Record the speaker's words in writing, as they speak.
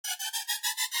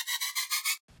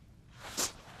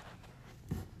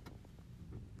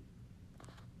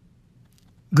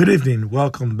Good evening.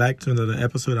 Welcome back to another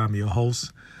episode. I'm your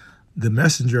host, the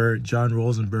messenger, John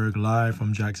Rosenberg, live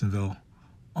from Jacksonville.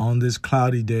 On this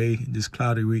cloudy day, this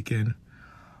cloudy weekend,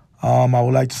 I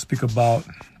would like to speak about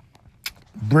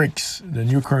BRICS, the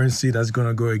new currency that's going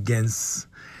to go against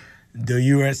the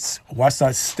U.S. What's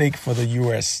at stake for the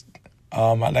U.S.?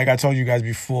 Like I told you guys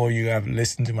before, you have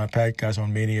listened to my podcast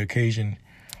on many occasions.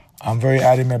 I'm very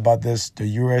adamant about this. The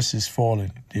U.S. is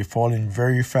falling. They're falling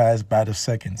very fast by the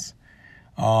seconds.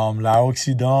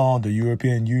 L'Occident, the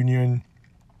European Union,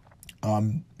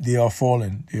 they are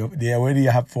falling. They already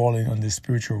have fallen on the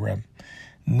spiritual realm.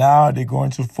 Now they're going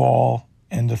to fall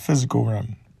in the physical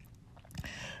realm.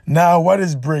 Now, what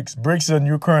is BRICS? BRICS is a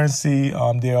new currency.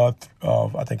 There are,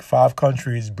 I think, 5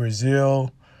 countries: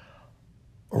 Brazil,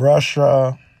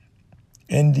 Russia,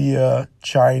 India,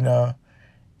 China,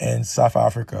 and South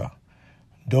Africa.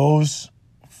 Those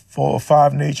 4 or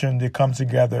 5 nations, they come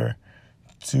together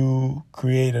to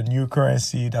create a new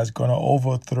currency that's going to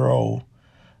overthrow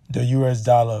the U.S.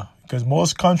 dollar. Because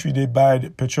most countries, they buy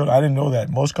petroleum. I didn't know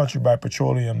that. Most countries buy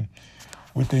petroleum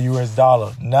with the U.S.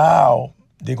 dollar. Now,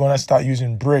 they're going to start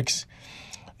using BRICS.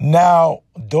 Now,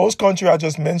 those countries I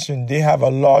just mentioned, they have a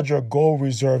larger gold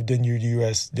reserve than the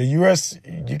U.S. The U.S.,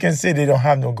 you can say they don't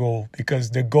have no gold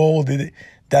because the gold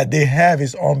that they have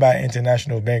is owned by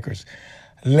international bankers.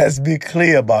 Let's be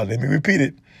clear about it. Let me repeat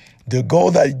it. The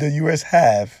gold that the U.S.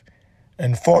 have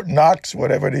in Fort Knox,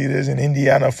 whatever it is in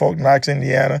Indiana, Fort Knox,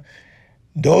 Indiana,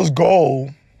 those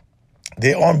gold,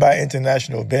 they're owned by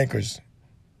international bankers.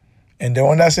 And the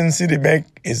one that's in Citibank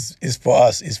is for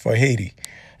us, is for Haiti.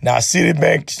 Now,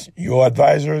 Citibank, your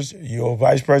advisors, your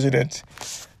vice president,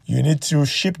 you need to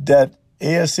ship that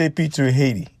ASAP to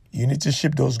Haiti. You need to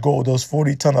ship those gold, those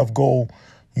 40 tons of gold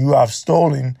you have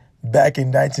stolen back in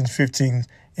 1915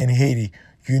 in Haiti.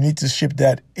 You need to ship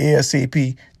that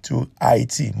ASAP to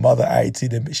IT, Mother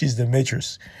IT. She's the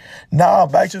mistress. Now,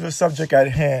 back to the subject at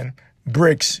hand,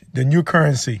 BRICS, the new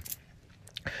currency.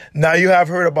 Now, you have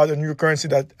heard about the new currency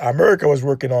that America was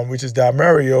working on, which is the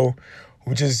Amerio,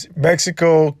 which is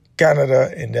Mexico,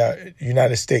 Canada, and the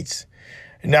United States.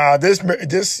 Now, this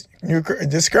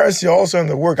currency also in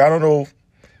the work. I don't know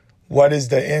what is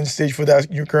the end stage for that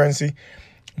new currency,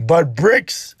 but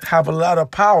BRICS have a lot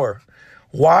of power.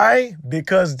 Why?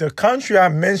 Because the country I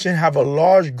mentioned have a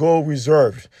large gold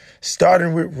reserve,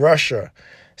 starting with Russia,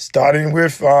 starting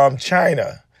with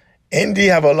China.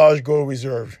 India have a large gold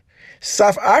reserve.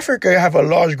 South Africa have a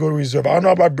large gold reserve. I don't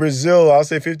know about Brazil. I'll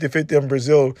say 50-50 on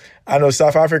Brazil. I know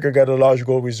South Africa got a large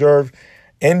gold reserve.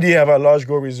 India have a large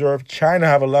gold reserve. China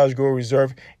have a large gold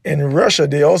reserve. In Russia,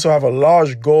 they also have a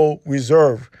large gold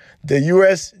reserve. The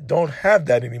U.S. don't have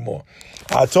that anymore.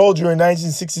 I told you in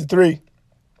 1963,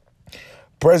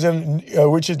 President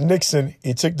Richard Nixon,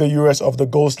 he took the U.S. off the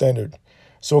gold standard.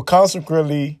 So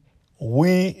consequently,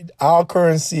 our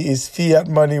currency is fiat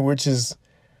money, which is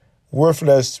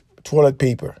worthless toilet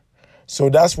paper.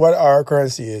 So that's what our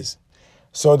currency is.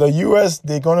 So the U.S.,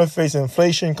 they're going to face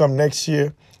inflation come next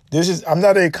year. I'm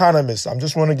not an economist. I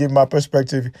just want to give my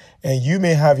perspective, and you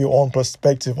may have your own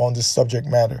perspective on this subject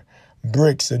matter.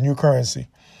 BRICS, the new currency.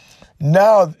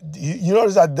 Now, you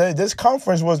notice that this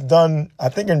conference was done, I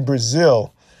think, in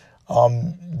Brazil.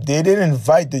 They didn't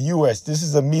invite the U.S. This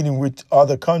is a meeting with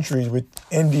other countries, with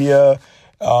India,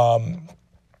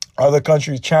 other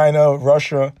countries, China,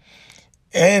 Russia,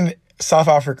 and South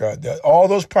Africa. All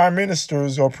those prime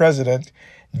ministers or presidents,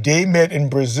 they met in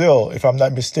Brazil, if I'm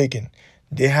not mistaken.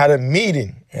 They had a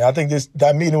meeting, and I think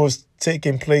that meeting was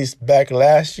taking place back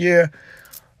last year.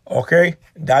 Okay,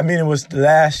 that meeting was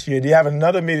last year. They have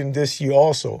another meeting this year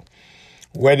also,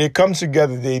 where they come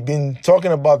together. They've been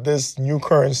talking about this new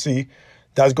currency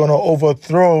that's going to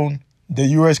overthrow the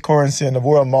U.S. currency in the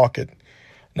world market.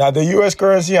 Now, the U.S.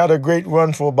 currency had a great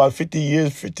run for about 50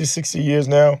 years, 50, 60 years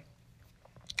now.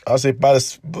 I'll say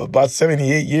about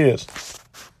 78 years.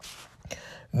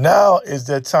 Now is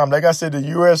the time. Like I said, the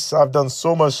U.S. have done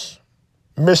so much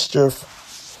mischief,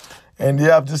 and they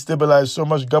have destabilized so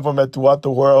much government throughout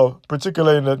the world,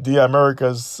 particularly in the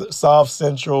Americas, South,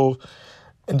 Central,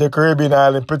 in the Caribbean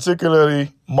island,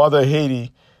 particularly Mother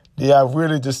Haiti. They have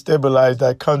really destabilized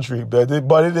that country. But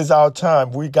it is our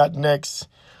time. We got next.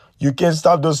 You can't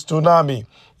stop this tsunami.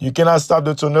 You cannot stop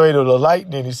the tornado, the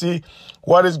lightning. You see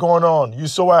what is going on? You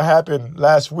saw what happened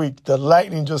last week. The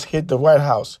lightning just hit the White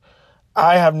House.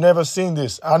 I have never seen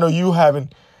this. I know you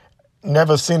haven't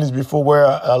never seen this before,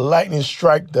 where a lightning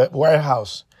strike the White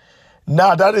House.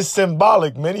 Now, that is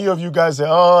symbolic. Many of you guys say,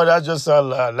 oh, that's just a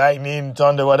lightning,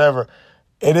 thunder, whatever.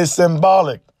 It is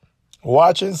symbolic.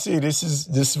 Watch and see. This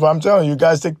is what I'm telling you. You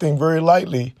guys take things very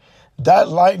lightly. that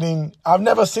lightning, I've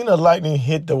never seen a lightning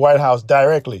hit the White House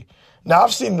directly. Now,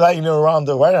 I've seen lightning around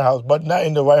the White House, but not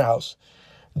in the White House.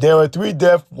 There were 3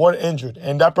 deaths, 1 injured,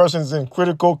 and that person is in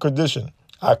critical condition,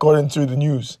 according to the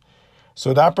news.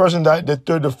 So that person,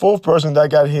 the 4th person that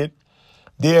got hit,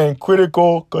 they're in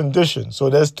critical condition. So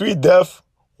there's 3 deaths,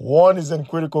 1 is in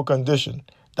critical condition.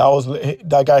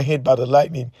 That got hit by the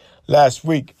lightning last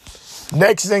week.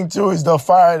 Next thing too is the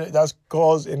fire that's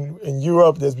caused in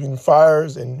Europe. There's been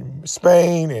fires in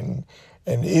Spain and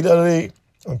Italy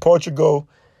and Portugal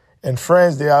and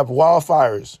France. They have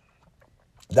wildfires.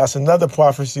 That's another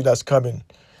prophecy that's coming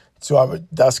to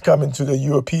the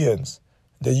Europeans.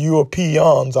 The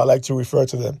Europeans, I like to refer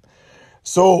to them.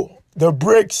 So the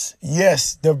BRICS,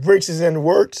 yes, the BRICS is in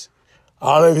works.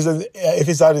 I don't know if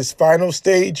it's at its final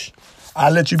stage.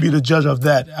 I'll let you be the judge of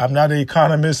that. I'm not an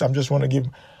economist. I just want to give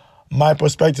my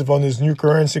perspective on this new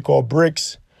currency called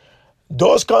BRICS.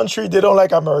 Those countries, they don't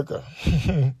like America.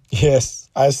 Yes,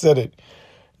 I said it.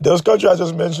 Those countries I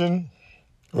just mentioned,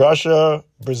 Russia,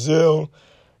 Brazil,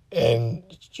 and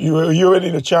you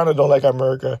already know China don't like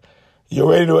America. You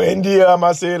already know India, I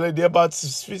might say like they're about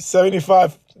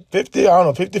 75, 50, I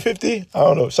don't know, 50-50. I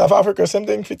don't know. South Africa,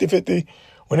 something, 50-50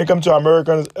 when it comes to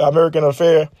American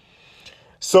affair.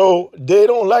 So they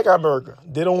don't like America.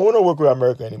 They don't want to work with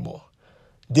America anymore.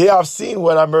 They have seen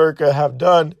what America have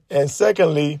done. And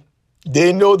secondly,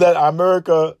 they know that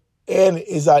America end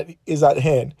is at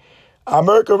hand.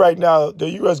 America right now, the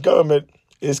U.S. government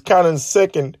is counting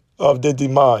second of the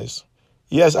demise.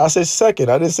 Yes, I say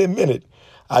second. I didn't say minute.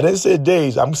 I didn't say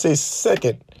days. I'm going to say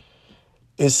second.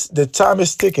 The time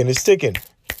is ticking. It's ticking.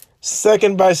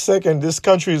 Second by second, this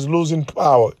country is losing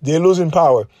power. They're losing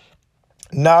power.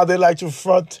 Now they like to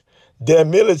front their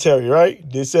military, right?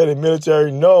 They said the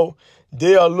military, no,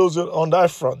 they are losing on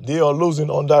that front. They are losing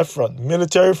on that front.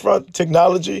 Military front,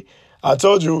 technology. I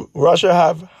told you, Russia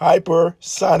have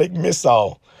hypersonic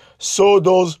missile. So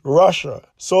does Russia.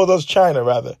 So does China,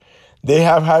 rather. They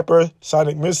have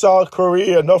hypersonic missile.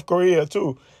 Korea, North Korea,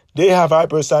 too. They have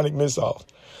hypersonic missiles.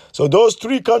 So those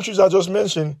 3 countries I just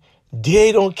mentioned,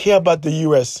 they don't care about the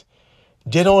U.S.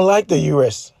 They don't like the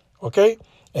U.S., okay?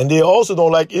 And they also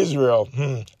don't like Israel.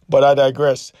 But I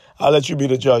digress. I'll let you be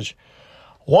the judge.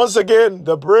 Once again,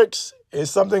 the BRICS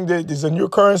is something that is a new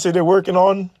currency they're working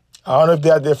on. I don't know if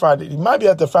they're at their final. It might be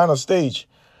at the final stage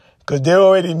because they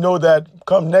already know that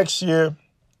come next year,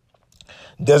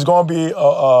 there's going to be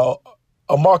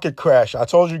a market crash. I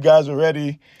told you guys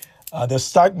already, the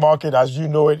stock market, as you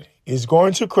know it, is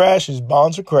going to crash. It's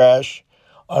bound to crash.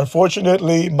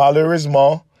 Unfortunately,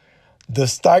 malheureusement, the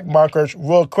stock market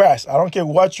will crash. I don't care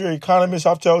what your economist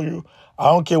have told you. I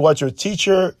don't care what your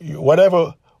teacher,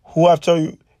 whatever, who have told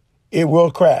you, it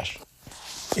will crash.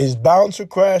 It's bound to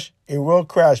crash. It will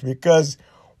crash because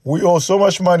we owe so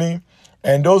much money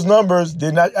and those numbers,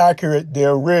 they're not accurate.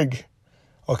 They're rigged.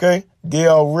 Okay? They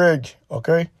are rigged.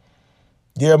 Okay?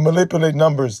 They are manipulated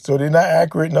numbers. So they're not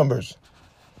accurate numbers.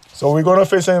 So we're going to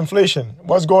face inflation.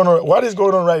 What's going on? What is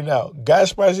going on right now?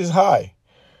 Gas price is high.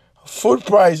 Food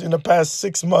price in the past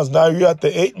 6 months. Now you're at the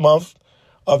 8th month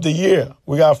of the year.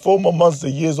 We got 4 more months. The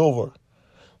year's over.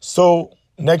 So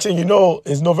next thing you know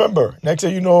is November. Next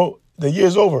thing you know, the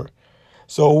year's over.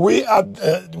 So we at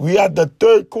the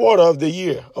 3rd quarter of the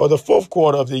year or the 4th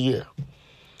quarter of the year.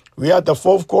 We at the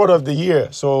 4th quarter of the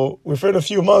year. So within a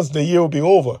few months, the year will be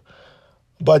over.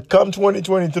 But come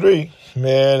 2023,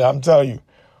 man, I'm telling you,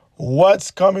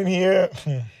 what's coming here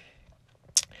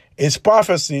is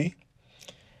prophecy.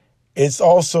 It's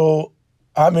also,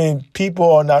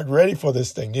 people are not ready for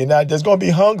this thing. There's going to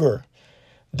be hunger.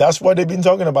 That's what they've been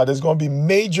talking about. There's going to be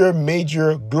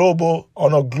major global,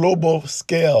 on a global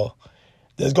scale.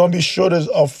 There's going to be shortage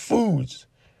of foods.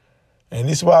 And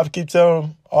this is why I keep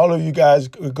telling all of you guys,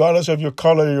 regardless of your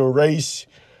color, your race,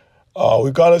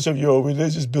 regardless of your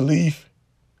religious belief,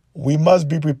 we must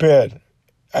be prepared.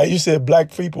 You said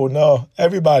black people. No,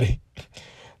 everybody.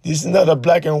 This is not a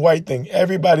black and white thing.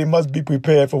 Everybody must be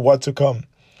prepared for what to come.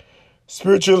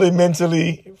 Spiritually,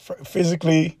 mentally,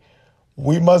 physically,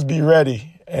 we must be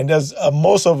ready. And there's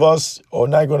most of us are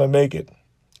not going to make it.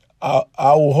 I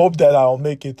will hope that I'll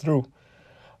make it through.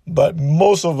 But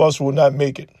most of us will not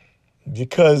make it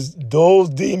because those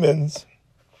demons,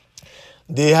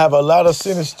 they have a lot of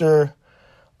sinister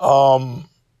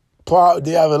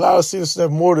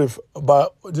motive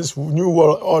about this new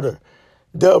world order.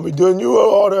 The new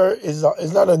world order is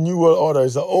not a new world order.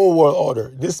 It's an old world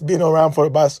order. This has been around for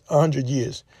about 100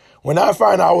 years. When I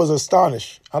found out, I was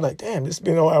astonished. I'm like, damn, this has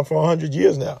been around for 100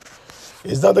 years now.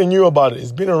 There's nothing new about it.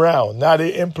 It's been around. Now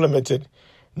they implement it.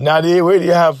 Now they already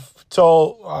have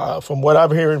told, from what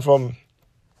I'm hearing from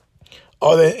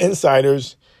other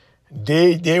insiders,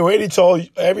 they already told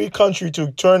every country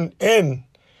to turn in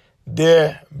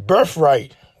their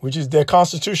birthright, which is their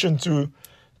constitution, to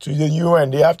the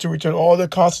UN. They have to return all the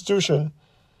constitution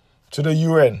to the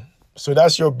UN. So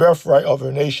that's your birthright of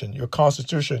a nation, your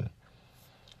constitution.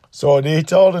 So they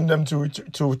told them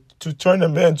to turn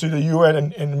them into the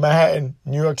UN in Manhattan,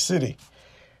 New York City.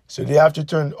 So they have to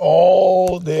turn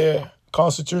all their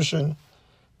constitution,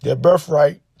 their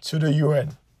birthright, to the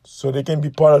UN, so they can be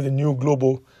part of the new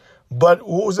global. But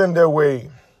who's in their way?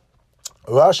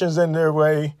 Russia's in their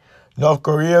way. North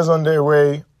Korea's on their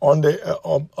way.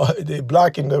 They're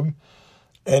blocking them,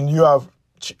 and you have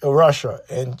Russia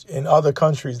and other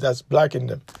countries that's blocking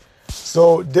them.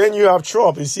 So then you have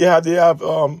Trump. You see how they have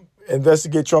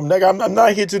investigate Trump. Like, I'm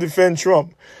not here to defend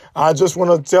Trump. I just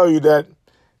want to tell you that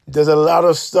there's a lot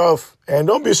of stuff, and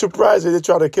don't be surprised if they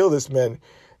try to kill this man,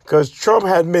 because Trump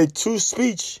had made 2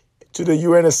 speeches to the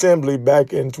UN Assembly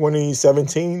back in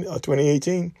 2017 or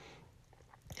 2018.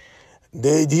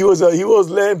 He was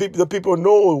letting the people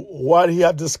know what he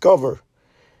had discovered.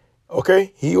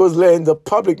 Okay, he was letting the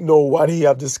public know what he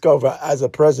had discovered as a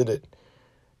president.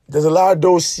 There's a lot of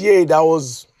dossier that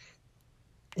was,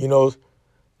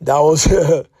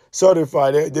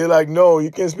 certified. They're like, no, you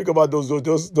can't speak about those.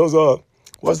 Those are,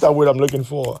 what's that word I'm looking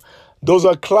for? Those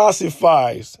are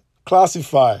classified.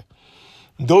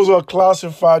 Those are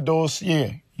classified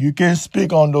dossier. You can't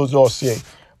speak on those dossier.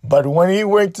 But when he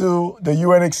went to the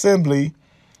UN Assembly,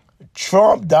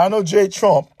 Donald J.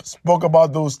 Trump spoke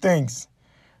about those things.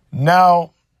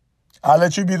 Now, I'll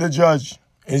let you be the judge.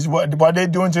 Is what they're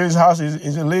doing to his house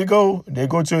is illegal. They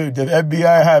go to the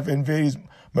FBI have invaded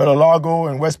Mar-a-Lago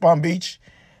and West Palm Beach.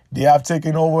 They have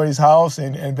taken over his house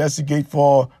and investigate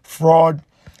for fraud.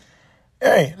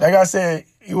 Hey, like I said,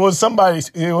 it was somebody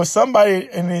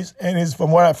in his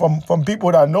from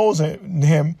people that knows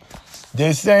him.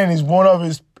 They're saying he's one of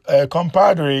his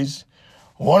compadres,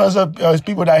 one of his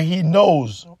people that he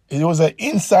knows. It was an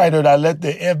insider that let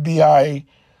the FBI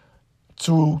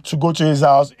to go to his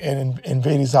house and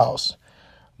invade his house.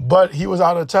 But he was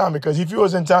out of town, because if he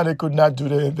was in town, they could not do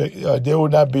they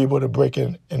would not be able to break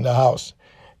in the house.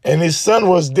 And his son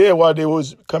was there while they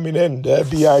was coming in. The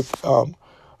FBI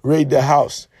raided the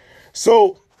house.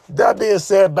 So that being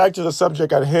said, back to the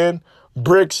subject at hand,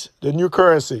 BRICS, the new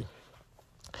currency.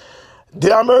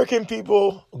 The American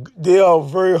people, they are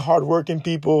very hardworking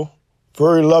people,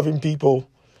 very loving people.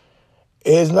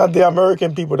 It's not the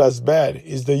American people that's bad.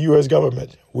 It's the U.S.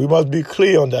 government. We must be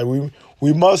clear on that.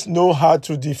 We must know how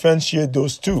to differentiate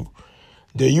those two.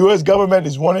 The U.S. government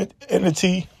is one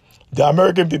entity. The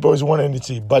American people is one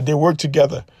entity, but they work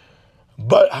together.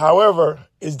 But, however,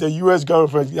 it's the U.S.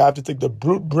 government that have to take the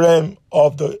brute blame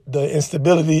of the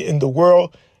instability in the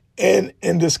world and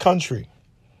in this country.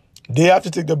 They have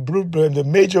to take the brute blame, the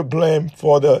major blame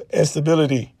for the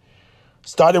instability,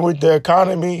 starting with the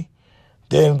economy,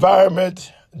 the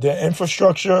environment, the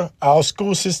infrastructure, our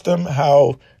school system,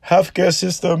 our healthcare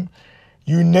system,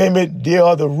 you name it, they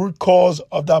are the root cause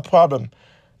of that problem.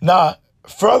 Now,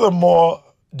 furthermore,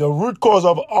 the root cause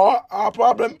of our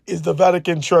problem is the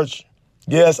Vatican Church.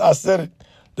 Yes, I said it.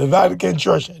 The Vatican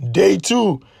Church. They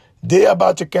are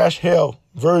about to catch hell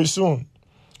very soon.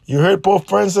 You heard Pope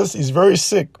Francis is very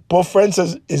sick. Pope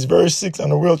Francis is very sick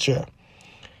on a wheelchair.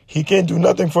 He can't do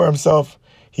nothing for himself.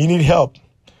 He needs help.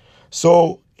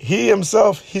 So he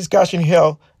himself, he's catching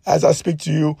hell as I speak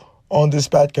to you on this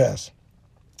podcast.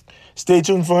 Stay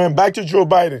tuned for him. Back to Joe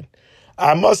Biden.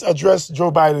 I must address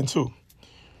Joe Biden too.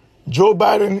 Joe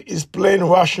Biden is playing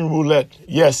Russian roulette.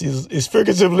 Yes, he's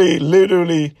figuratively,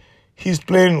 literally, he's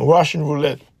playing Russian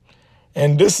roulette.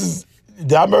 And this is,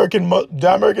 the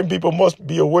American people must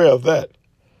be aware of that.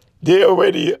 They're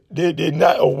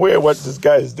not aware what this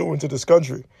guy is doing to this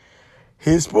country.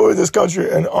 He's putting this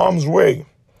country in harm's way.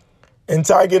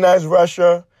 Antagonize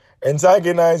Russia,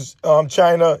 antagonize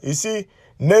China. You see,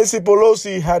 Nancy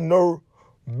Pelosi had no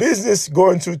business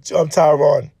going to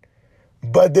Taiwan,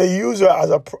 but they use her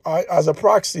as a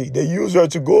proxy. They use her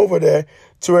to go over there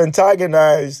to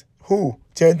antagonize who?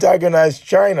 To antagonize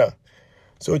China.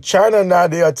 So China now,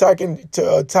 they're attacking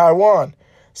Taiwan.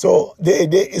 So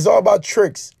it's all about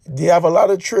tricks. They have a lot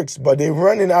of tricks, but they're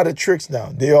running out of tricks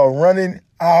now. They are running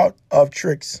out of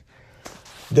tricks.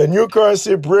 The new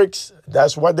currency, BRICS,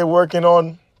 that's what they're working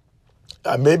on.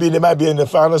 Maybe they might be in the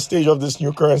final stage of this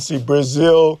new currency.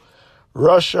 Brazil,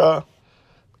 Russia,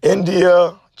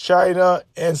 India, China,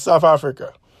 and South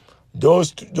Africa.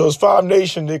 Those 5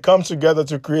 nations, they come together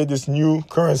to create this new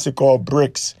currency called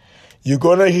BRICS. You're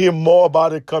going to hear more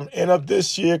about it come end of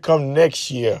this year, come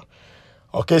next year.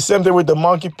 Okay, same thing with the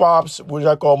monkeypox, which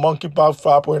I call monkeypox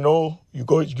 5.0. You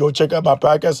go check out my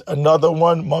podcast. Another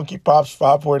one, monkeypox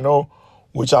 5.0,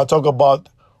 which I'll talk about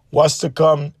what's to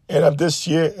come end of this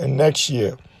year and next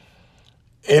year.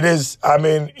 It is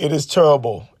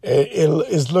terrible. It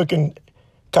is looking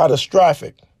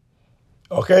catastrophic.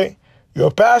 Okay?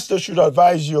 Your pastor should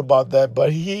advise you about that,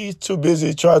 but he's too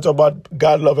busy trying to talk about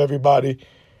God love everybody.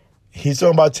 He's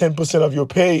talking about 10% of your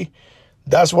pay.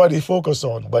 That's what he focus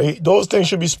on. But those things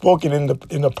should be spoken in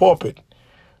the pulpit.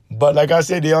 But like I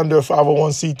said, they're under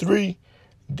 501c3.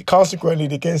 Consequently,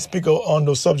 they can't speak on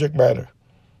the subject matter.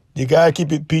 You got to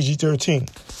keep it PG-13.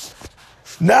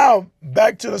 Now,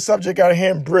 back to the subject at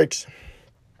hand, BRICS.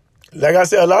 Like I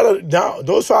said, a lot of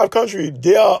those 5 countries,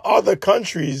 there are other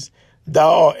countries that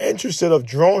are interested of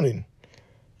droning.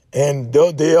 And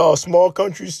they are small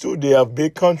countries too. They are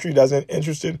big countries that's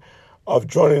interested of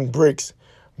joining BRICS.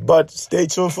 But stay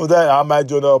tuned for that. I might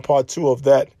do another part 2 of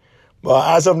that.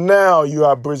 But as of now, you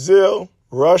have Brazil,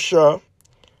 Russia,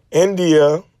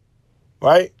 India,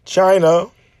 right? China,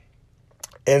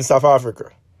 and South Africa.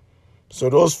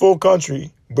 So those 4 countries,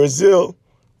 Brazil,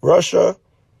 Russia,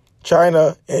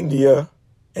 China, India,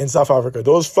 and South Africa.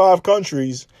 Those 5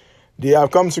 countries, they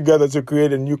have come together to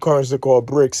create a new currency called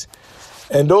BRICS.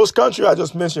 And those countries I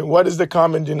just mentioned, what is the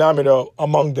common denominator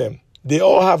among them? They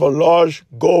all have a large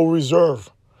gold reserve.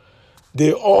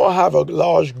 They all have a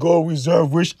large gold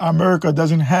reserve, which America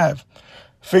doesn't have.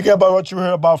 Forget about what you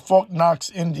heard about Fort Knox,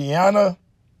 Indiana.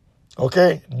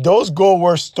 Okay, those gold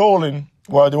were stolen.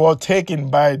 Well, they were taken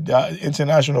by the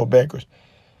international bankers.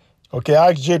 Okay,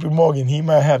 ask JP Morgan. He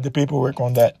might have the paperwork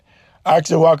on that. Ask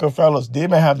the Rockefellers. They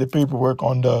may have the paperwork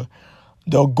on the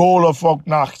gold of Fort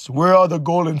Knox. Where are the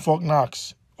gold in Fort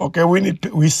Knox? Okay, we need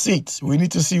receipts. We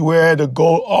need to see where the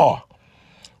gold are.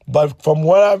 But from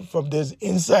this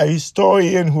inside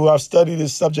historian who have studied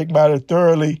this subject matter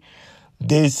thoroughly,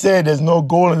 they say there's no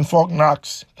gold in Fort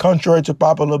Knox. Contrary to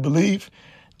popular belief,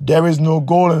 there is no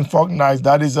gold in Fort Knox.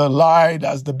 That is a lie.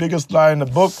 That's the biggest lie in the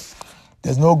book.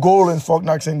 There's no gold in Fort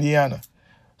Knox, Indiana.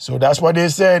 So that's what they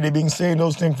said. They've been saying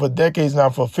those things for decades now.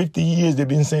 For 50 years, they've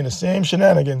been saying the same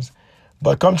shenanigans.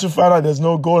 But come to find out, there's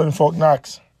no gold in Fort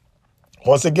Knox.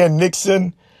 Once again,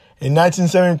 Nixon, in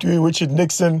 1973, Richard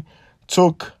Nixon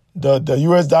took the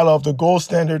U.S. dollar off the gold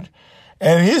standard.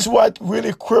 And here's what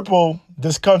really crippled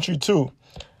this country, too.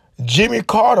 Jimmy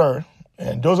Carter,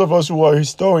 and those of us who are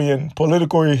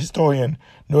political historian,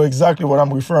 know exactly what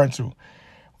I'm referring to.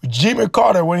 Jimmy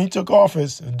Carter, when he took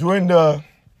office, when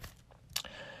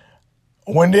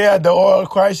they had the oil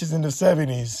crisis in the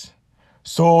 70s,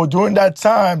 so during that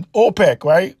time, OPEC,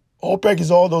 right? OPEC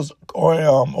is all those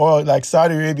oil like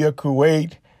Saudi Arabia,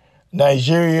 Kuwait,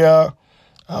 Nigeria,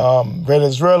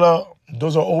 Venezuela.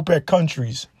 Those are OPEC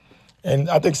countries. And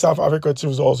I think South Africa, too,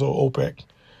 is also OPEC.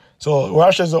 So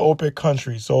Russia's an OPEC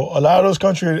country. So a lot of those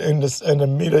countries in the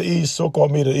Middle East,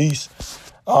 so-called Middle East,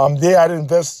 they had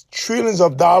invest trillions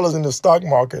of dollars in the stock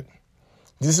market.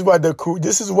 This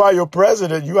is why your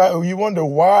president, you wonder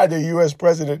why the U.S.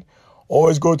 president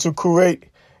always go to Kuwait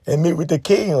and meet with the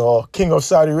king or king of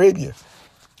Saudi Arabia.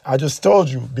 I just told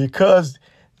you, because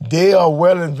they are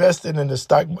well invested in the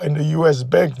stock, in the U.S.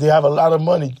 bank. They have a lot of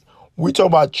money. We talk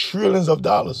about trillions of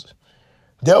dollars.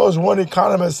 There was one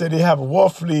economist said they have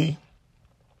roughly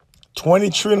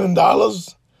 $20 trillion.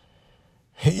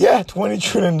 Yeah, $20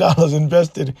 trillion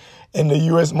invested in the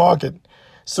U.S. market.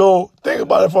 So think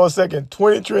about it for a second.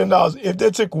 $20 trillion. If they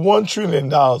took $1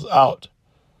 trillion out,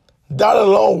 that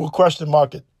alone will crush the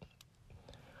market.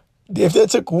 If they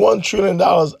took $1 trillion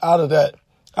out of the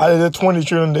 $20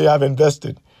 trillion they have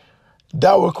invested,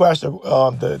 that will crash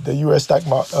the U.S. stock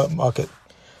market.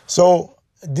 So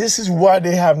this is why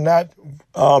they have not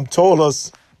told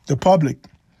us, the public.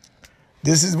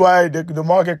 This is why the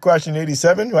market crashed in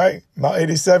 87, right? About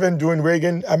 87 during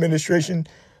Reagan administration,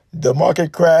 the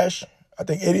market crashed. I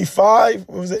think 85,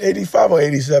 was it 85 or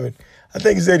 87? I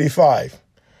think it's 85.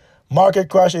 Market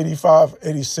crash 85,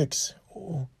 86.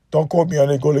 Don't quote me on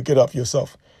it. Go look it up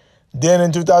yourself. Then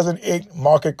in 2008,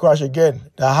 market crash again.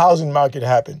 The housing market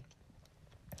happened.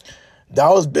 That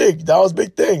was big. That was a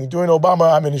big thing during the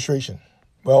Obama administration.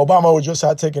 Well, Obama was just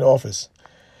had taken office.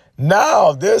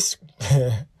 Now this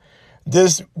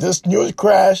new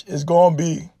crash is going to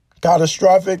be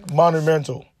catastrophic,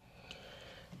 monumental.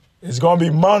 It's going to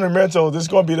be monumental. This is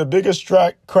going to be the biggest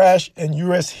crash in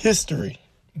U.S. history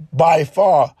by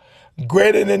far,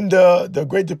 greater than the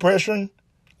Great Depression,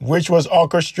 which was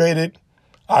orchestrated,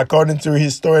 according to a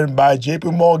historian, by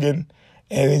JP Morgan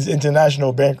and his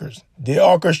international bankers. They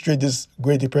orchestrated this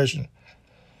Great Depression.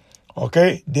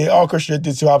 Okay? They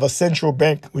orchestrated to have a central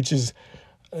bank, which is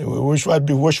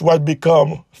which would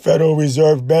become Federal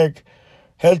Reserve Bank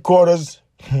headquarters.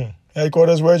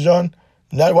 Headquarters where, John?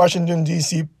 Not Washington,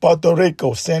 D.C., Puerto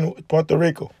Rico.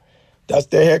 That's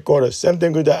their headquarters. Same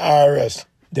thing with the IRS.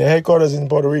 Their headquarters in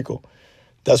Puerto Rico.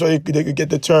 That's where you get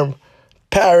the term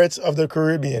Pirates of the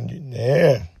Caribbean.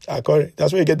 Yeah,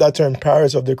 that's where you get that term,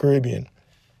 Pirates of the Caribbean.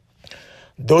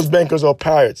 Those bankers are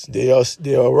pirates. They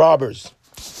are robbers.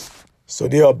 So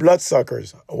they are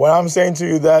bloodsuckers. What I'm saying to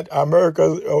you that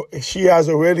America, she has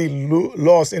already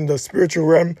lost in the spiritual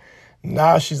realm.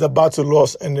 Now she's about to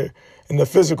lose in the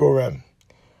physical realm.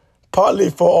 Partly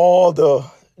for all the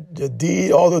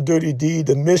deed, all the dirty deed,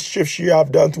 the mischief she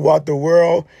have done throughout the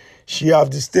world. She have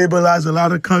destabilized a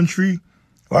lot of country,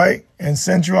 right? In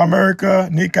Central America,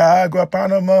 Nicaragua,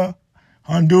 Panama,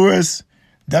 Honduras.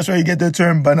 That's why you get the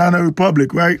term Banana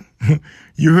Republic, right?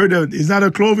 You heard it. It's not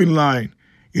a clothing line.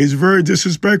 It's very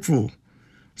disrespectful.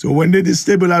 So when they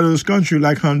destabilize those countries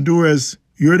like Honduras,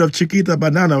 you heard of Chiquita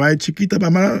Banana, right? Chiquita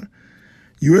Banana?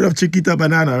 You heard of Chiquita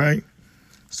Banana, right?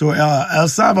 So El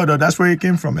Salvador, that's where it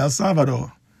came from, El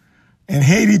Salvador. And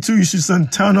Haiti, too, you should send a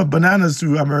ton of bananas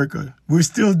to America. We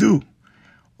still do.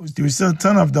 We send a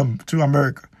ton of them to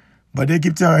America. But they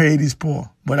keep telling Haiti's poor.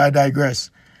 But I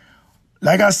digress.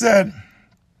 Like I said,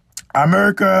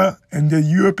 America and the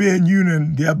European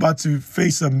Union, they're about to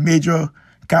face a major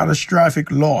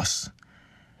catastrophic loss.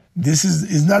 This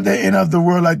is not the end of the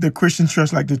world like the Christian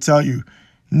church like to tell you.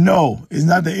 No, it's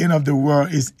not the end of the world.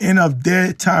 It's end of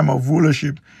their time of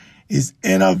rulership. It's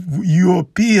end of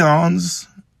Europeans,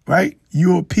 right?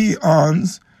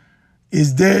 Europeans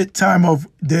is their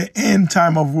end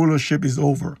time of rulership is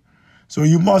over. So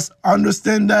you must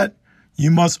understand that.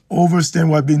 You must understand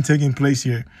what's been taking place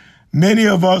here. Many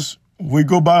of us, we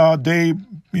go by our day,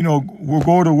 we'll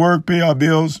go to work, pay our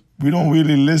bills. We don't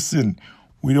really listen.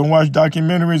 We don't watch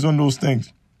documentaries on those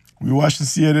things. We watch the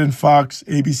CNN, Fox,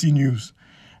 ABC News.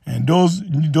 And those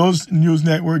news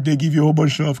networks, they give you a whole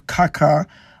bunch of caca,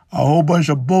 a whole bunch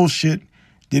of bullshit.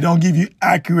 They don't give you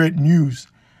accurate news.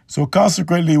 So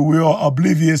consequently, we are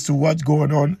oblivious to what's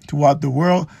going on throughout the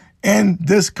world and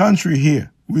this country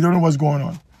here. We don't know what's going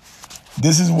on.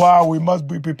 This is why we must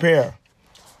be prepared,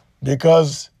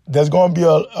 because there's going to be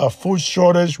a food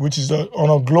shortage, which is on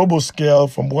a global scale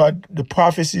from what the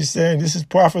prophecy is saying. This is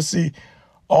prophecy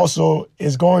also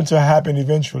is going to happen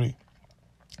eventually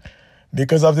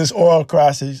because of this oil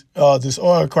crisis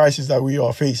that we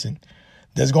are facing.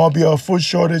 There's going to be a food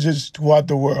shortages throughout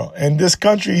the world. And this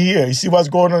country here, you see what's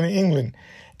going on in England.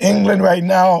 England right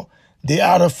now, they're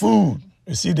out of food.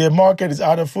 You see, their market is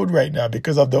out of food right now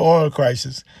because of the oil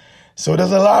crisis. So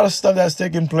there's a lot of stuff that's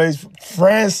taking place.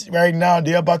 France right now,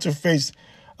 they're about to face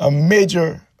a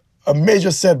major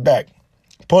setback.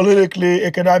 Politically,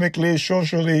 economically,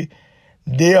 socially,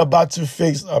 they're about to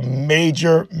face a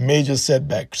major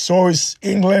setback. So is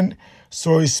England,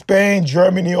 so is Spain,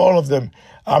 Germany, all of them.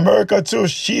 America too,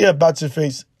 she about to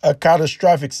face a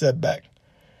catastrophic setback.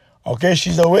 Okay,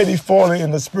 she's already falling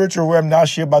in the spiritual realm. Now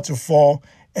she's about to fall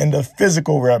in the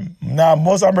physical realm. Now,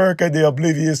 most America, they're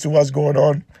oblivious to what's going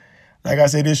on. Like I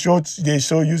said, they're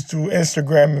so used to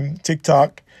Instagram and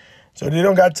TikTok. So they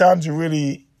don't got time to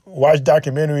really watch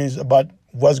documentaries about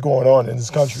what's going on in this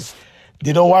country.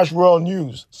 They don't watch world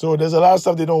news. So there's a lot of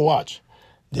stuff they don't watch.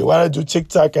 They want to do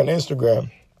TikTok and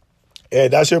Instagram.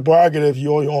 And that's your prerogative.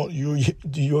 You're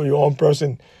your own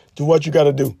person. Do what you got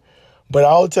to do. But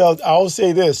I'll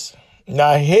say this.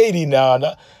 Now, Haiti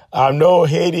I know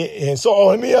Haiti. And so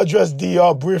let me address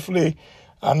DR briefly.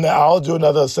 I'll do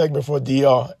another segment for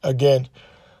DR again.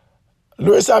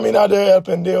 Luis Aminade El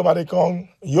Pendejo Maricon,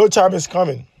 your time is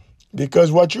coming.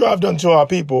 Because what you have done to our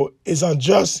people is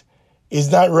unjust,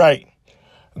 is not right.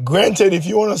 Granted, if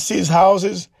you want to seize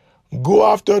houses,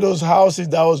 go after those houses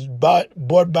that was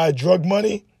bought by drug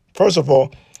money, first of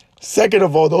all. Second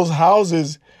of all, those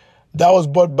houses that was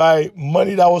bought by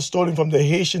money that was stolen from the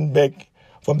Haitian bank,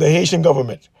 from the Haitian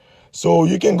government. So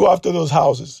you can go after those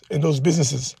houses and those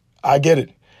businesses. I get it.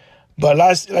 But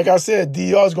like I said,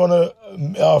 DR is going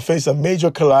to face a major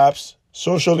collapse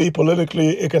socially,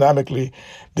 politically, economically,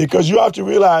 because you have to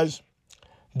realize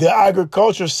the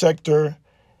agriculture sector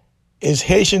is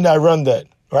Haitian that run that,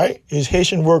 right? It's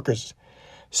Haitian workers.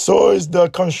 So is the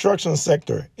construction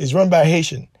sector. It's run by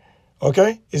Haitian,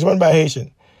 okay? It's run by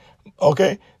Haitian,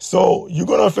 okay? So you're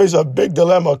going to face a big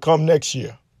dilemma come next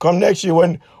year. Come next year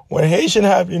when Haitian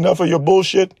have enough of your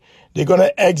bullshit, they're going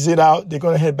to exit out. They're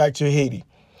going to head back to Haiti.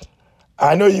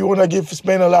 I know you want to give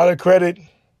Spain a lot of credit.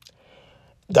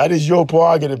 That is your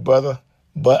prerogative, brother.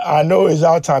 But I know it's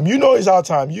our time. You know it's our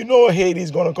time. You know Haiti is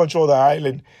going to control the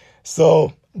island.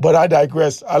 So, but I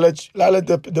digress. I'll let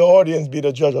the audience be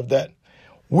the judge of that.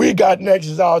 We got next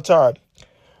is our time.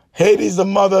 Haiti's the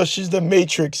mother. She's the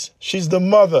matrix. She's the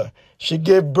mother. She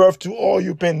gave birth to all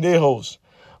you pendejos.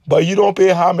 But you don't pay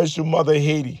homage to Mother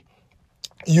Haiti.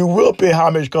 You will pay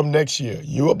homage come next year.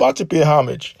 You're about to pay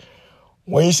homage.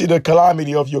 When you see the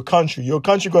calamity of your country going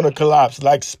to collapse,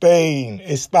 like Spain,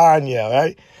 España,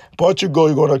 right? Portugal,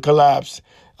 you're going to collapse.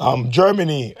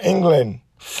 Germany, England,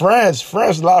 France,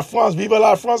 La France, vive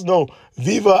la France, no,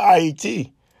 viva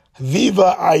Haiti.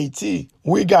 Viva Haiti.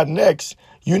 We got next.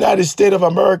 United States of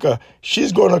America,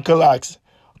 she's going to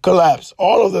collapse.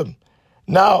 All of them.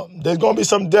 Now, there's going to be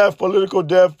some death, political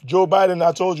death. Joe Biden,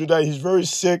 I told you that he's very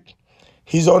sick.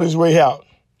 He's on his way out.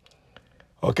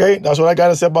 Okay, that's what I got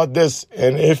to say about this.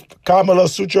 And if Kamala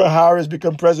Sutra Harris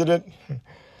become president,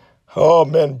 oh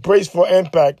man, brace for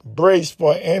impact. Brace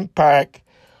for impact.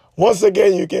 Once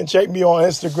again, you can check me on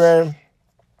Instagram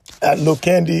at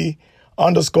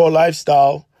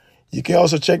Lokendi_lifestyle. You can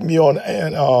also check me on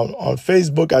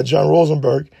Facebook at John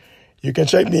Rosenberg. You can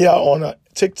check me out on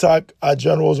TikTok at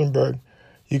John Rosenberg.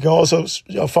 You can also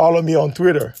follow me on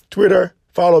Twitter.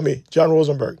 Follow me, John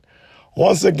Rosenberg.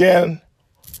 Once again,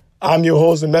 I'm your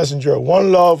host and messenger.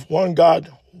 One love, one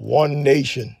God, one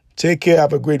nation. Take care.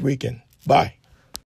 Have a great weekend. Bye.